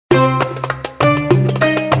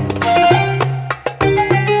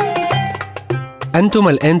أنتم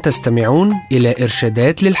الآن تستمعون إلى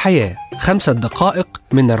إرشادات للحياة 5 دقائق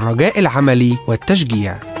من الرجاء العملي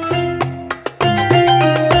والتشجيع.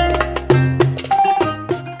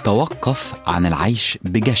 توقف عن العيش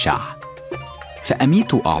بجشع.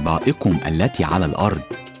 فأميتوا أعضائكم التي على الأرض: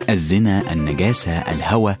 الزنا، النجاسة،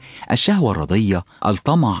 الهوى، الشهوة الرضية،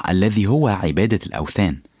 الطمع الذي هو عبادة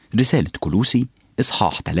الأوثان. رسالة كولوسي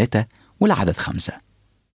إصحاح 3 والعدد 5.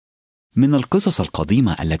 من القصص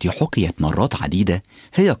القديمة التي حكيت مرات عديدة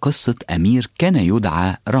هي قصة أمير كان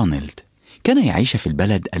يدعى رونالد. كان يعيش في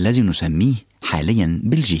البلد الذي نسميه حاليا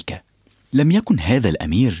بلجيكا. لم يكن هذا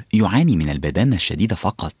الأمير يعاني من البدانة الشديدة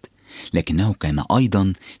فقط، لكنه كان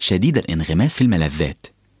أيضا شديد الانغماس في الملذات.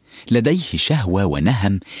 لديه شهوة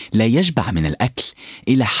ونهم لا يشبع من الأكل،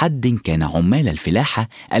 إلى حد كان عمال الفلاحة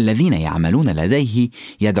الذين يعملون لديه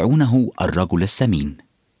يدعونه الرجل السمين.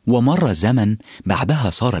 ومر زمن بعدها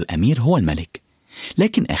صار الأمير هو الملك.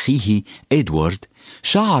 لكن أخيه إدوارد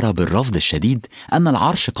شعر بالرفض الشديد أن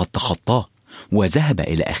العرش قد تخطاه، وذهب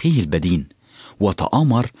إلى أخيه البدين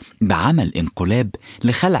وتآمر بعمل انقلاب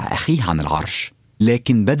لخلع أخيه عن العرش.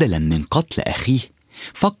 لكن بدلا من قتل أخيه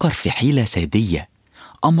فكر في حيلة سادية.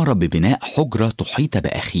 أمر ببناء حجرة تحيط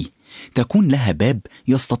بأخيه، تكون لها باب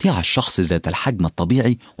يستطيع الشخص ذات الحجم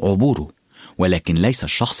الطبيعي عبوره، ولكن ليس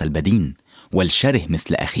الشخص البدين والشره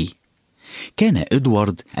مثل أخيه. كان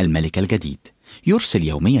إدوارد الملك الجديد يرسل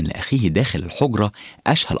يوميا لأخيه داخل الحجرة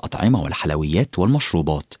أشهى الأطعمة والحلويات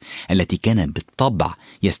والمشروبات التي كان بالطبع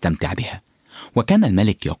يستمتع بها. وكان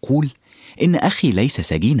الملك يقول: إن أخي ليس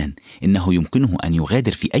سجينا، إنه يمكنه أن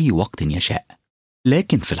يغادر في أي وقت يشاء.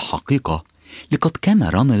 لكن في الحقيقة لقد كان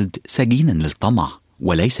رونالد سجينا للطمع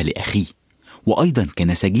وليس لأخيه، وأيضا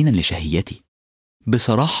كان سجينا لشهيته.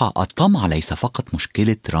 بصراحة الطمع ليس فقط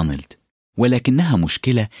مشكلة رونالد، ولكنها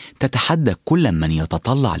مشكلة تتحدى كل من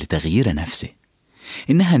يتطلع لتغيير نفسه.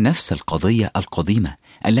 إنها نفس القضية القديمة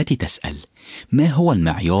التي تسأل: ما هو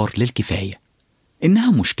المعيار للكفاية؟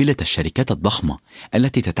 إنها مشكلة الشركات الضخمة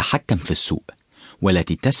التي تتحكم في السوق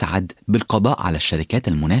والتي تسعد بالقضاء على الشركات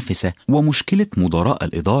المنافسة، ومشكلة مدراء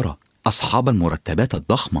الإدارة أصحاب المرتبات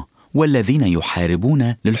الضخمة والذين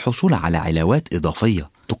يحاربون للحصول على علاوات إضافية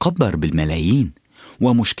تقدر بالملايين،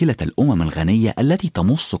 ومشكلة الأمم الغنية التي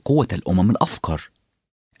تمص قوة الأمم الأفقر.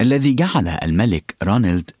 الذي جعل الملك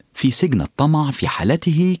رونالد في سجن الطمع في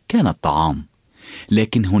حالته كان الطعام،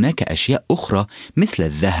 لكن هناك أشياء أخرى مثل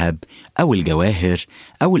الذهب أو الجواهر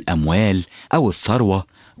أو الأموال أو الثروة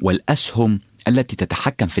والأسهم التي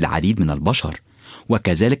تتحكم في العديد من البشر،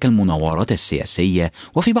 وكذلك المناورات السياسية،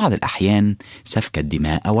 وفي بعض الأحيان سفك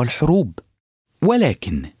الدماء والحروب.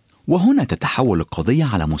 ولكن وهنا تتحول القضية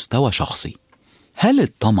على مستوى شخصي: هل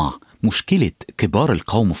الطمع مشكلة كبار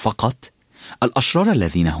القوم فقط، الأشرار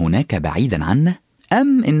الذين هناك بعيدا عنا،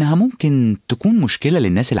 أم إنها ممكن تكون مشكلة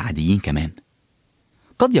للناس العاديين كمان؟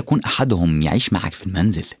 قد يكون أحدهم يعيش معك في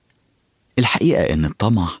المنزل. الحقيقة إن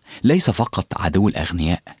الطمع ليس فقط عدو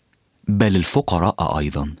الأغنياء، بل الفقراء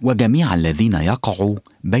أيضا، وجميع الذين يقعوا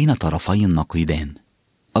بين طرفي النقيضان.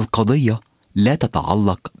 القضية لا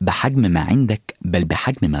تتعلق بحجم ما عندك، بل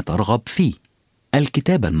بحجم ما ترغب فيه.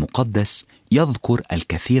 الكتاب المقدس يذكر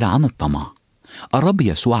الكثير عن الطمع. الرب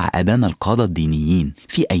يسوع أدان القادة الدينيين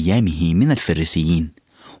في أيامه من الفريسيين،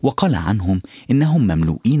 وقال عنهم إنهم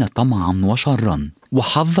مملوئين طمعا وشرا،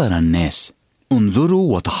 وحذر الناس: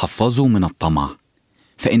 انظروا وتحفظوا من الطمع،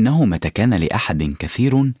 فإنه متى كان لأحد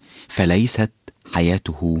كثير فليست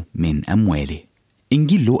حياته من أمواله.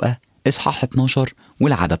 إنجيل لوقا إصحاح 12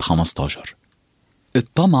 والعدد 15.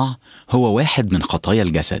 الطمع هو واحد من خطايا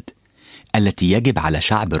الجسد التي يجب على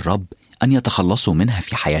شعب الرب أن يتخلصوا منها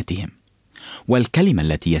في حياتهم. والكلمة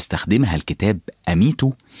التي يستخدمها الكتاب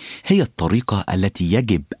أميتوا هي الطريقة التي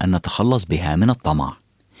يجب أن نتخلص بها من الطمع.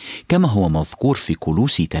 كما هو مذكور في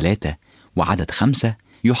كولوسي 3 وعدد 5،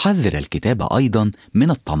 يحذر الكتاب أيضا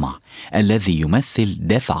من الطمع الذي يمثل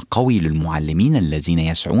دافع قوي للمعلمين الذين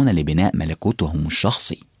يسعون لبناء ملكوتهم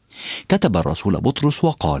الشخصي. كتب الرسول بطرس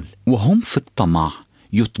وقال: وهم في الطمع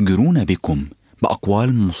يتجرون بكم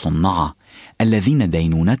بأقوال مصنعة، الذين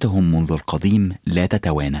دينونتهم منذ القديم لا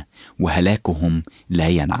تتوانى، وهلاكهم لا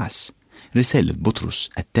ينعس. رسالة بطرس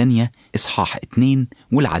الثانية إصحاح 2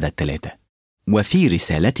 والعدد 3. وفي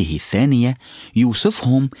رسالته الثانية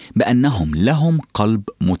يوصفهم بأنهم لهم قلب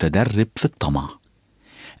متدرب في الطمع.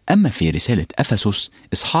 أما في رسالة أفسس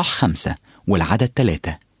إصحاح 5 والعدد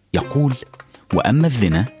 3 يقول: وأما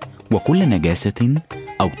الزنا وكل نجاسة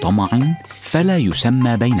أو طمع فلا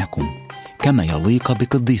يسمى بينكم كما يليق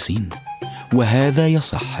بقديسين، وهذا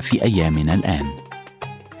يصح في أيامنا الآن.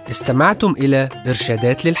 استمعتم إلى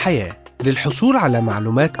إرشادات للحياة. للحصول على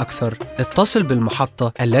معلومات أكثر اتصل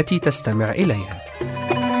بالمحطة التي تستمع إليها.